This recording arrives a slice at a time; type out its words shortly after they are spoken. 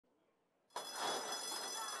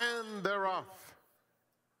And they're off.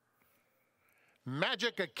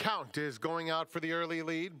 Magic Account is going out for the early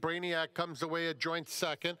lead. Brainiac comes away a joint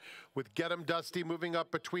second, with Get 'em Dusty moving up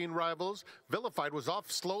between rivals. Vilified was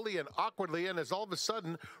off slowly and awkwardly and is all of a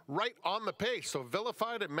sudden right on the pace. So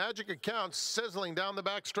Vilified and Magic Account sizzling down the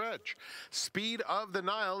back stretch. Speed of the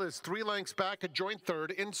Nile is 3 lengths back, a joint third.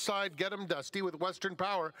 Inside Get 'em Dusty with Western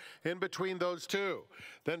Power in between those two.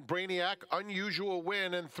 Then Brainiac, Unusual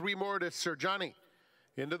Win, and 3 more to Serjani.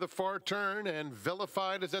 Into the far turn, and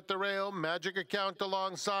Vilified is at the rail. Magic Account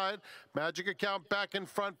alongside. Magic Account back in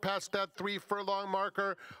front past that 3 furlong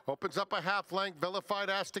marker. Opens up a half length. Vilified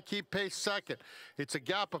has to keep pace second. It's a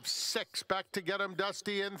gap of 6 back to Get 'em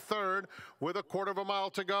Dusty in third with a 1/4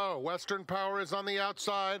 mile to go. Western Power is on the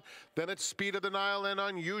outside. Then it's Speed of the Nile and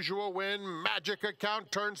Unusual Win. Magic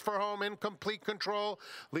Account turns for home in complete control.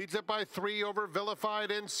 Leads it by 3 over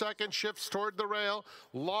Vilified in second. Shifts toward the rail.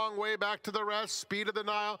 Long way back to the rest. Speed of the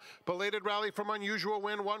Nile, belated rally from Unusual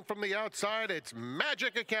Win, 1 from the outside. It's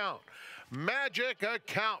Magic Account. Magic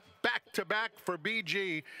Account back-to-back for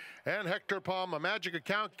BG and Hector Palma. Magic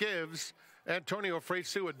Account gives Antonio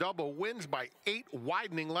Fresu a double, wins by 8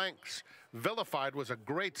 widening lengths. Vilified was a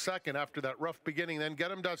great second after that rough beginning. Then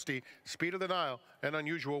Get 'em Dusty, Speed of the Nile, and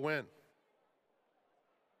Unusual Win.